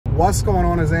What's going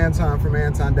on is Anton from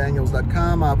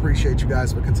AntonDaniels.com. I appreciate you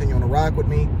guys for continuing to rock with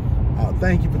me.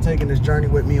 Thank you for taking this journey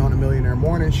with me on the Millionaire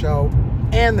Morning Show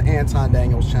and the Anton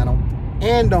Daniels channel,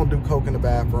 and Don't Do Coke in the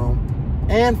Bathroom,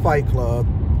 and Fight Club,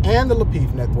 and the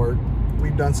Lapeef Network.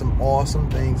 We've done some awesome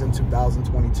things in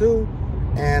 2022,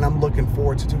 and I'm looking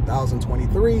forward to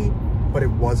 2023, but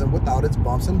it wasn't without its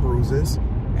bumps and bruises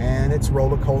and its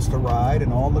roller coaster ride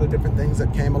and all of the different things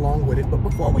that came along with it. But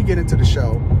before we get into the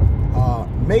show,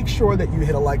 make sure that you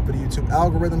hit a like for the YouTube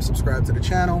algorithm, subscribe to the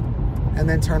channel, and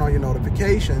then turn on your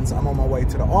notifications. I'm on my way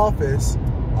to the office.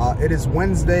 It is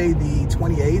Wednesday the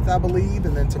 28th, I believe,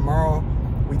 and then tomorrow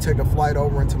we take a flight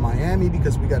over into Miami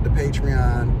because we got the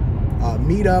Patreon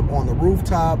meetup on the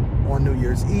rooftop on New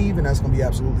Year's Eve, and that's going to be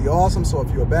absolutely awesome. So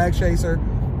if you're a bag chaser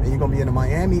and you're going to be in the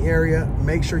Miami area,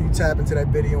 make sure you tap into that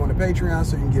video on the Patreon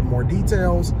so you can get more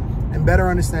details and better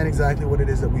understand exactly what it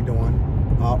is that we're doing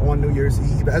on New Year's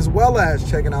Eve, as well as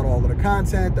checking out all of the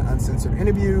content, the uncensored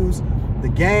interviews, the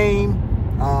game.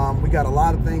 We got a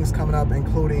lot of things coming up,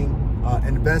 including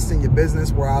invest in your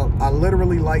business, where I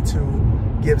literally like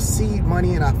to give seed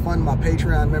money and I fund my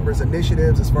Patreon members'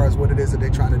 initiatives as far as what it is that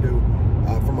they're trying to do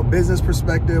from a business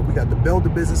perspective. We got the Build the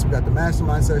Business, we got the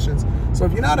Mastermind sessions. So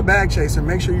if you're not a bag chaser,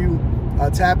 make sure you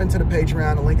tap into the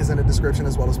Patreon. The link is in the description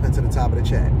as well as pinned to the top of the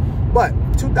chat. But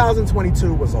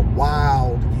 2022 was a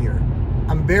wild year.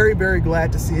 I'm very, very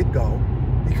glad to see it go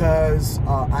because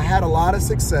I had a lot of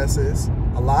successes,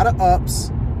 a lot of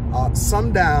ups,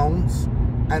 some downs,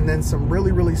 and then some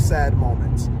really, really sad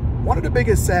moments. One of the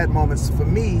biggest sad moments for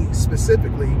me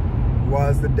specifically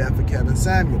was the death of Kevin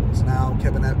Samuels. Now,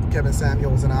 Kevin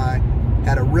Samuels and I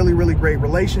had a really, really great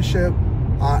relationship,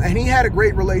 and he had a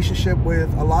great relationship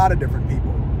with a lot of different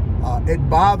people. It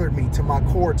bothered me to my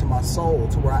core, to my soul,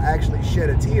 to where I actually shed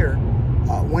a tear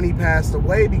when he passed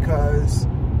away, because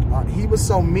he was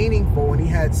so meaningful and he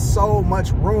had so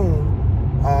much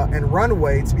room and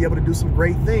runway to be able to do some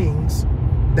great things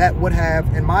that would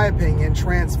have, in my opinion,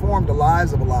 transformed the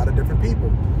lives of a lot of different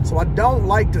people. So I don't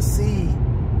like to see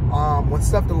when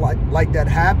stuff like that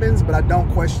happens, but I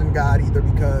don't question God either,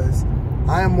 because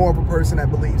I am more of a person that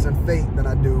believes in fate than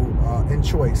I do in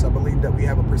choice. I believe that we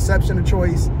have a perception of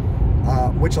choice,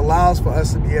 which allows for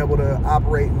us to be able to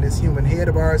operate in this human head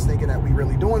of ours, thinking that we're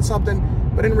really doing something.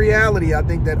 But in reality, I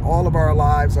think that all of our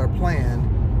lives are planned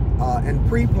and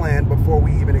pre-planned before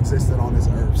we even existed on this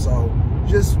earth. So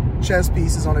just chess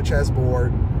pieces on a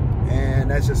chessboard,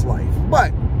 and that's just life.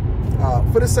 But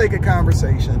for the sake of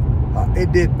conversation,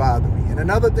 it did bother me. And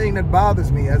another thing that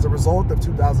bothers me as a result of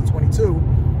 2022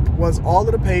 was all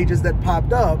of the pages that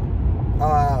popped up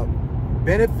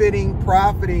benefiting,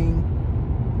 profiting,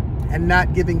 and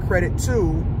not giving credit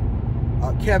to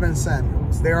Kevin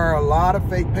Samuels. There are a lot of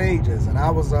fake pages, and I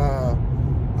was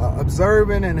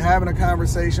observing and having a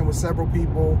conversation with several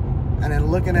people, and then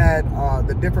looking at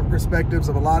the different perspectives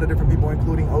of a lot of different people,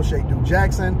 including O'Shea Duke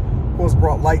Jackson, who has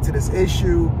brought light to this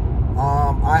issue.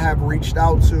 I have reached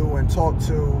out to and talked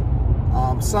to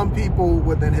some people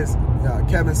within his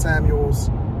Kevin Samuels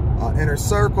inner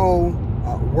circle,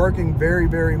 working very,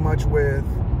 very much with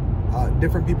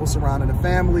different people surrounding the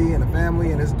family,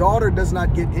 and his daughter does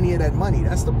not get any of that money.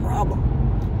 That's the problem,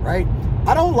 right?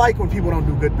 I don't like when people don't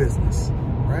do good business,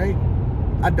 right?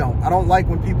 I don't like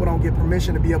when people don't get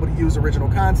permission to be able to use original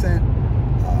content.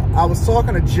 I was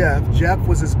talking to Jeff. Jeff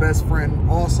was his best friend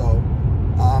also.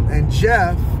 And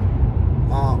Jeff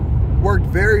worked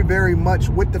very, very much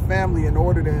with the family in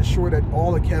order to ensure that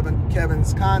all of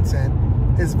Kevin's content,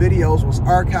 his videos, was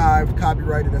archived,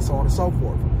 copyrighted, and so on and so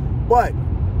forth. But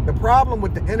the problem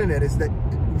with the internet is that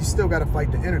you still got to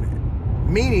fight the internet,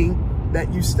 meaning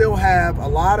that you still have a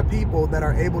lot of people that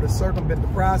are able to circumvent the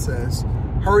process,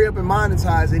 hurry up and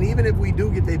monetize, and even if we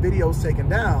do get their videos taken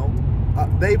down,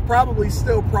 they probably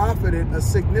still profited a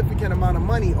significant amount of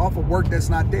money off of work that's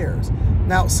not theirs.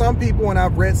 Now, some people, and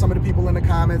I've read some of the people in the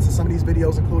comments of some of these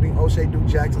videos, including O'Shea Duke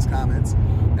Jackson's comments,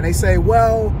 and they say,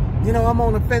 well, you know, I'm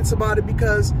on the fence about it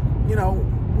because, you know,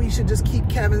 we should just keep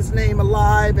Kevin's name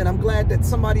alive, and I'm glad that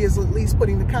somebody is at least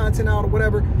putting the content out or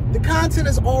whatever. The content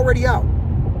is already out.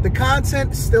 The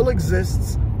content still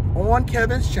exists on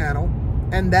Kevin's channel,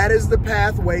 and that is the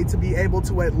pathway to be able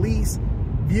to at least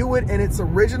view it in its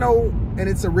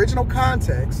original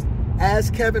context as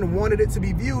Kevin wanted it to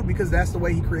be viewed, because that's the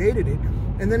way he created it.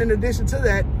 And then in addition to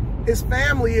that, his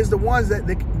family is the ones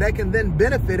that can then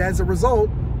benefit as a result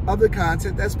of the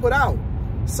content that's put out.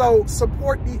 So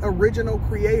support the original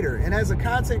creator. And as a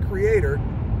content creator,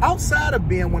 outside of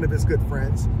being one of his good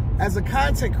friends, as a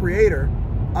content creator,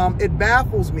 it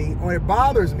baffles me, or it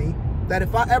bothers me, that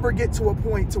if I ever get to a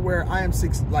point to where I am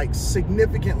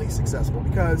significantly successful,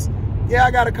 because Yeah,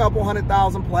 I got a couple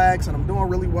 100,000 plaques and I'm doing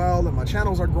really well and my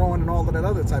channels are growing and all of that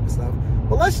other type of stuff.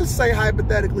 But let's just say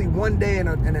hypothetically one day in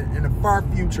a far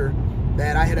future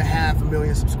that I hit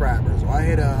 500,000 subscribers or I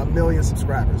hit 1 million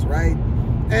subscribers, right?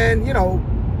 And, you know,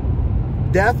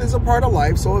 death is a part of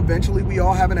life, so eventually we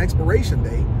all have an expiration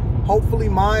date. Hopefully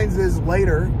mine's is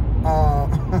later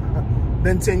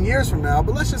than 10 years from now,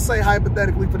 but let's just say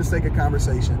hypothetically for the sake of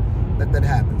conversation that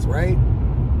happens, right?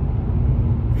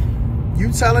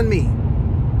 You telling me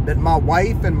that my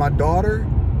wife and my daughter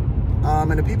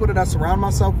and the people that I surround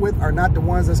myself with are not the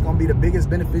ones that's going to be the biggest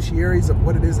beneficiaries of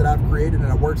what it is that I've created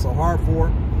and I worked so hard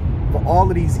for all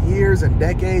of these years and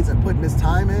decades and putting this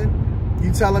time in?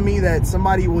 You telling me that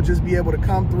somebody will just be able to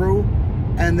come through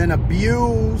and then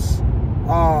abuse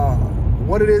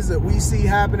what it is that we see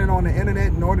happening on the internet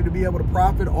in order to be able to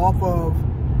profit off of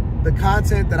the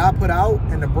content that I put out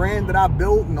and the brand that I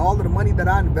built and all of the money that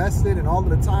I invested and all of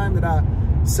the time that I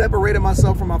separated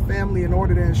myself from my family in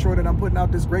order to ensure that I'm putting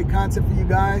out this great content for you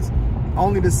guys,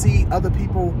 only to see other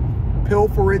people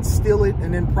pilfer it, steal it,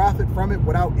 and then profit from it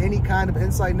without any kind of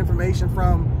insight and information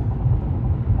from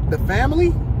the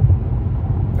family?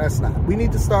 That's not. We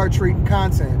need to start treating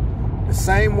content the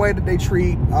same way that they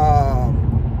treat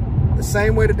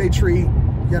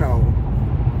you know,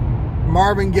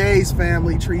 Marvin Gaye's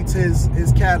family treats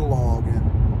his catalog.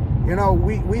 And, you know,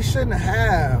 we shouldn't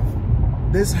have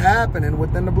this happening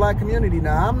within the black community.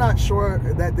 Now, I'm not sure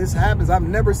that this happens. I've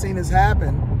never seen this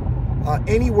happen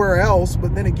anywhere else.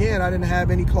 But then again, I didn't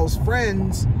have any close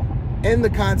friends in the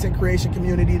content creation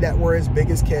community that were as big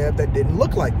as Kev that didn't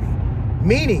look like me.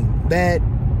 Meaning that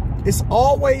it's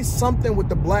always something with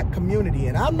the black community.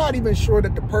 And I'm not even sure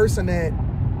that the person that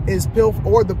is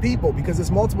or the people, because it's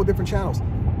multiple different channels.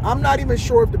 I'm not even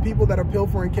sure if the people that are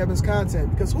pilfering Kevin's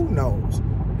content, because who knows? You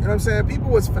know what I'm saying?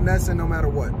 People is finessing no matter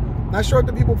what. Not sure if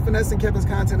the people finessing Kevin's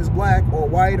content is black or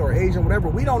white or Asian, whatever.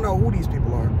 We don't know who these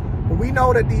people are. But we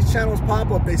know that these channels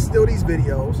pop up, they steal these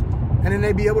videos, and then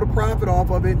they be able to profit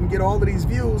off of it and get all of these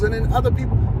views. And then other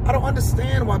people, I don't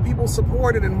understand why people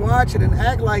support it and watch it and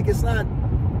act like it's not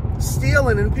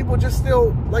stealing and people just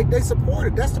still like they support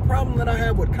it. That's the problem that I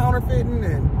have with counterfeiting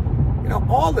and, you know,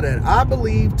 all of that. I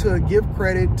believe to give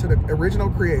credit to the original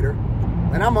creator,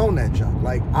 and I'm on that jump.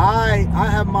 Like I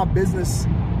have my business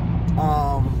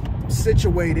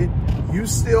situated. You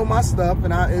steal my stuff,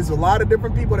 and there's a lot of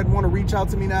different people that want to reach out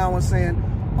to me now and saying,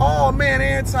 oh man,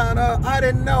 Anton, I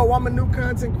didn't know, I'm a new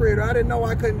content creator. I didn't know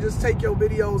I couldn't just take your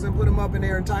videos and put them up in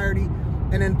their entirety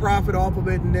and then profit off of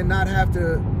it and then not have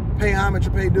to pay homage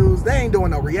or pay dues. They ain't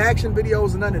doing no reaction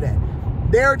videos and none of that.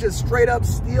 They're just straight up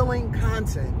stealing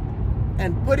content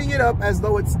and putting it up as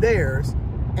though it's theirs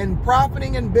and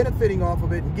profiting and benefiting off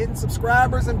of it and getting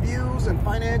subscribers and views and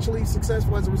financially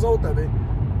successful as a result of it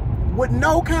with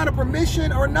no kind of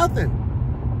permission or nothing.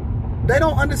 They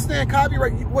don't understand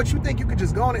copyright. What, you think you could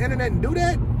just go on the internet and do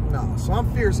that? No. So I'm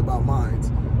fierce about mine.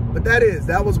 But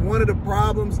that was one of the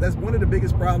problems. That's one of the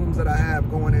biggest problems that I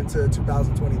have going into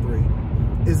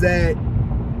 2023 is that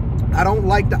I don't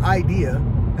like the idea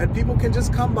that people can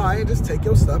just come by and just take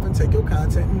your stuff and take your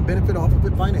content and benefit off of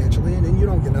it financially, and then you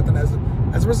don't get nothing as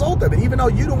a result of it, even though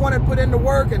you the one that put in the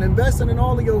work and invested in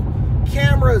all of your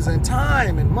cameras and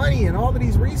time and money and all of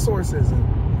these resources,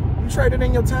 and you traded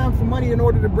in your time for money in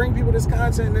order to bring people this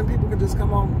content, and then people can just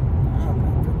come on.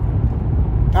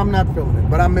 I'm not feeling it,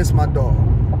 but I miss my dog.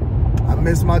 I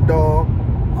miss my dog.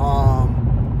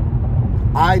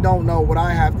 I don't know what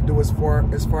I have to do as far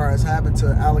as having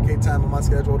to allocate time on my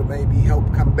schedule to maybe help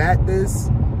combat this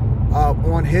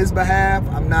on his behalf.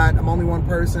 I'm only one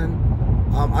person.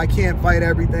 I can't fight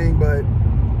everything, but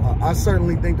I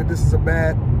certainly think that this is a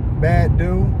bad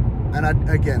do. And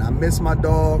I miss my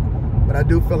dog, but I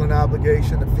do feel an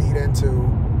obligation to feed into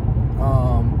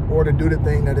or to do the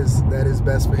thing that is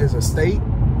best for his estate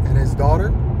and his daughter.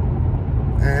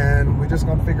 And we're just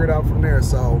gonna figure it out from there.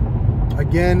 So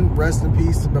again, rest in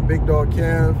peace to my big dog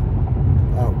Kev.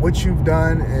 What you've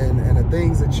done and the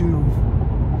things that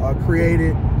you've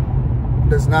created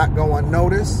does not go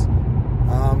unnoticed.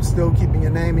 Still keeping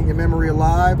your name and your memory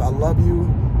alive. I love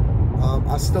you.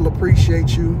 I still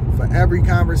appreciate you for every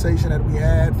conversation that we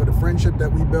had, for the friendship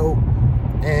that we built,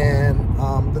 and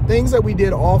the things that we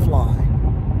did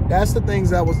offline. That's the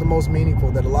things that was the most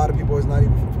meaningful that a lot of people is not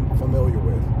even familiar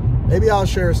with. Maybe I'll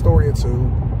share a story or two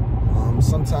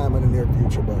sometime in the near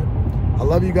future, but I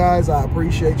love you guys. I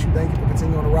appreciate you. Thank you for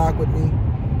continuing to rock with me.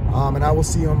 And I will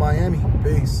see you in Miami.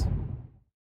 Peace.